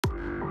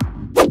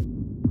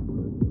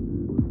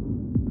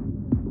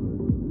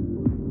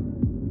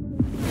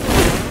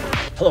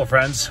Hello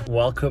friends,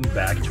 welcome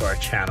back to our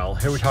channel.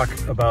 Here we talk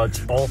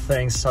about all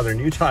things Southern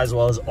Utah as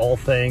well as all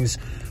things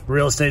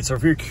real estate. So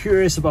if you're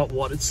curious about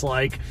what it's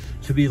like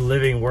to be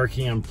living,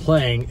 working, and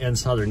playing in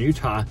Southern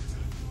Utah,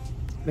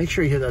 make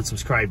sure you hit that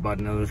subscribe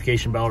button and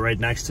notification bell right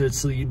next to it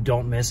so you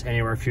don't miss any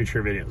of our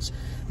future videos.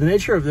 The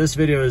nature of this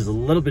video is a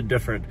little bit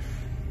different.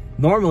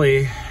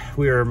 Normally,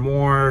 we are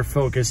more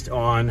focused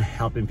on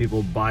helping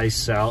people buy,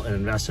 sell, and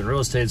invest in real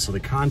estate. So the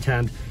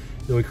content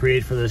that we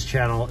create for this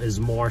channel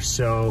is more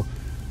so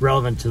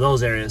relevant to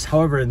those areas.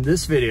 However, in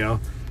this video,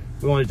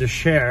 we wanted to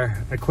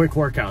share a quick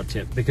workout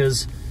tip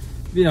because,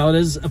 you know, it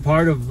is a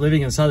part of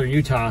living in Southern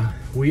Utah.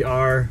 We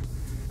are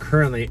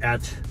currently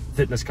at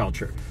Fitness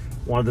Culture,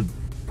 one of the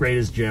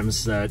greatest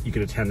gyms that you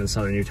could attend in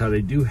Southern Utah.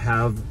 They do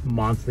have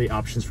monthly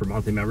options for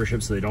monthly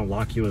memberships, so they don't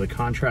lock you with a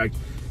contract.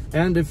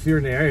 And if you're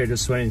in the area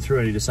just sweating through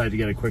and you decide to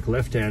get a quick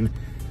lift in,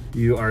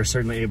 you are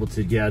certainly able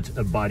to get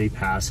a body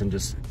pass and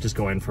just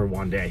go in for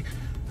one day.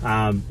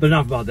 But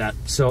enough about that.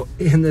 So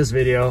in this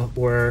video,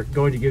 we're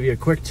going to give you a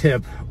quick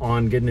tip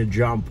on getting a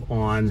jump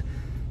on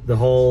the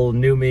whole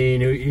new me,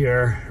 new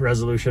year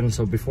resolution.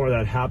 So before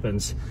that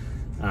happens,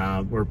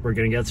 we're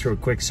going to get through a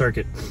quick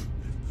circuit.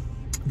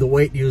 The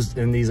weight used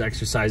in these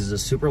exercises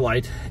is super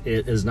light.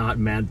 It is not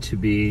meant to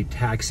be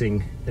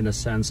taxing in the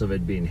sense of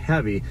it being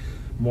heavy,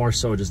 more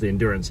so just the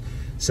endurance.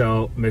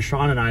 So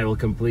Michon and I will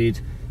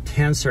complete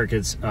 10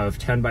 circuits of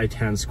 10 by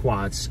 10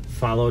 squats,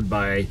 followed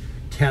by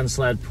 10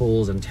 sled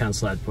pulls and 10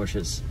 sled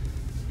pushes.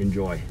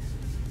 Enjoy.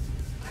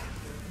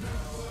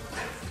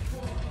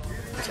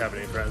 What's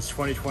happening, friends?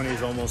 2020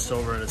 is almost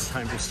over and it's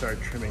time to start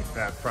trimming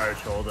fat prior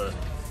to all the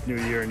new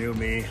year, new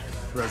me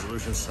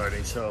resolutions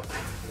starting. So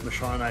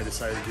Michon and I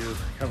decided to do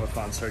kind of a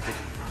fun circuit,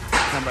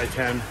 10 by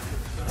 10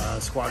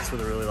 squats with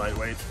a really light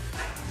weight,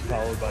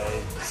 followed by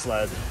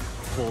sled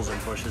pulls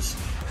and pushes.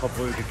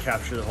 Hopefully we could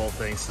capture the whole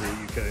thing so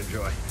that you can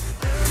enjoy.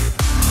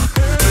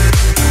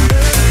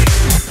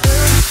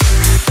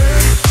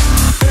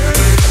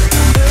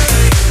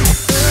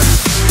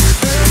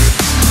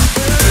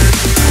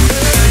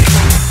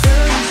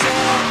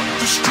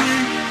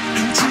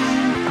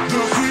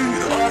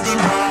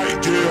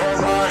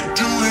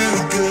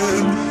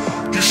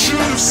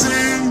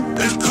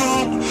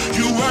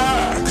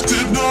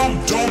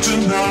 Don't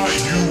deny,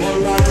 you are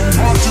like a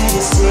moth to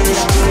the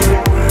flame.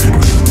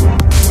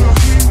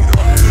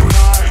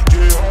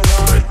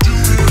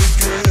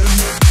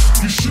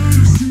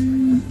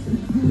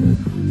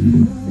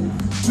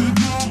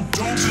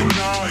 Don't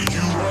deny,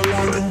 you are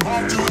like a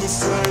moth to the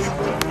flame.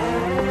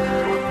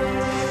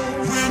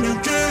 When you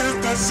get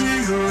that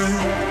feeling,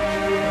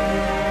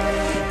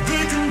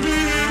 they can be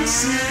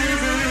deceiving.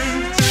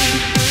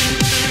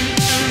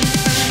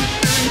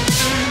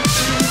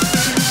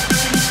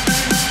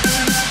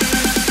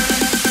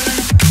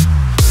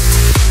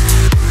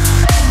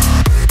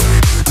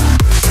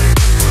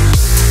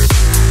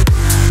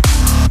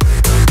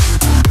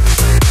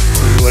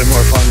 Way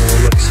more fun than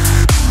it looks.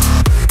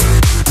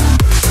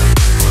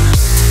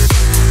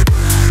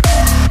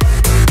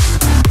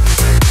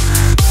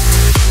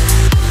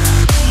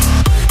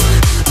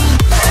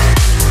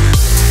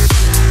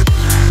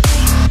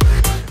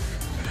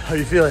 How are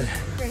you feeling?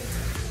 Great.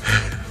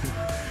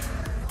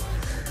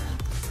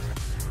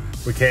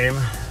 We came,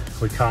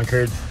 we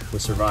conquered, we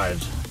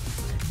survived.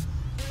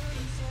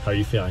 How are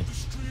you feeling?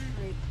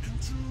 Great.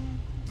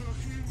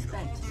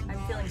 Spent. I'm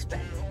feeling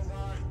spent.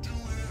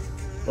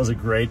 It was a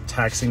great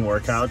taxing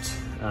workout,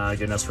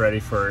 getting us ready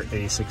for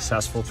a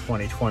successful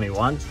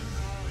 2021.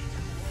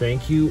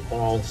 Thank you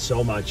all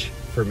so much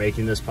for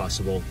making this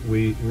possible.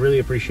 We really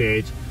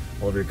appreciate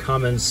all of your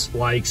comments,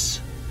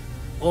 likes,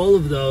 all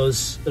of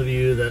those of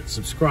you that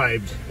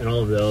subscribed and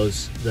all of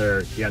those that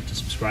are yet to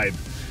subscribe.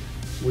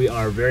 We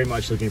are very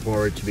much looking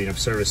forward to being of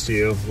service to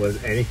you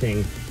with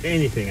anything,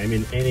 I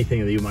mean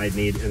anything that you might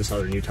need in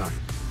Southern Utah.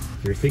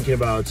 If you're thinking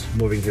about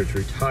moving here to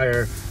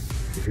retire,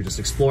 if you're just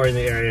exploring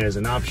the area as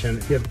an option,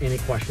 if you have any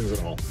questions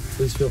at all,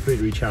 please feel free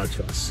to reach out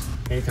to us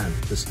anytime.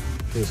 Just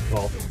give us a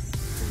call,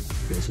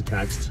 give us a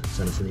text,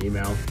 send us an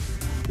email,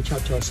 reach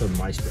out to us on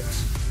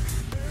MySpace.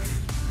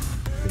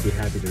 We'd be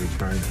happy to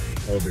return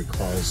all of your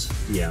calls,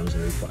 DMs,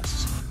 and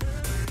requests.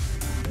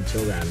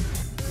 Until then,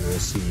 we will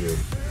see you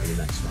in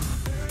the next one.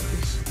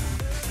 Peace.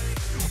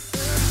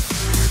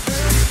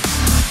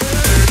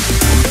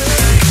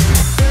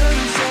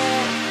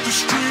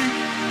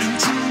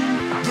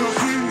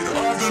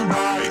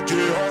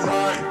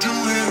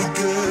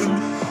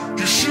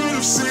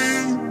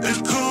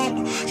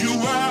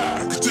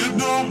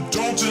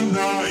 Don't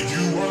deny,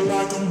 you are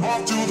like a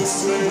moth to the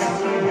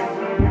flame.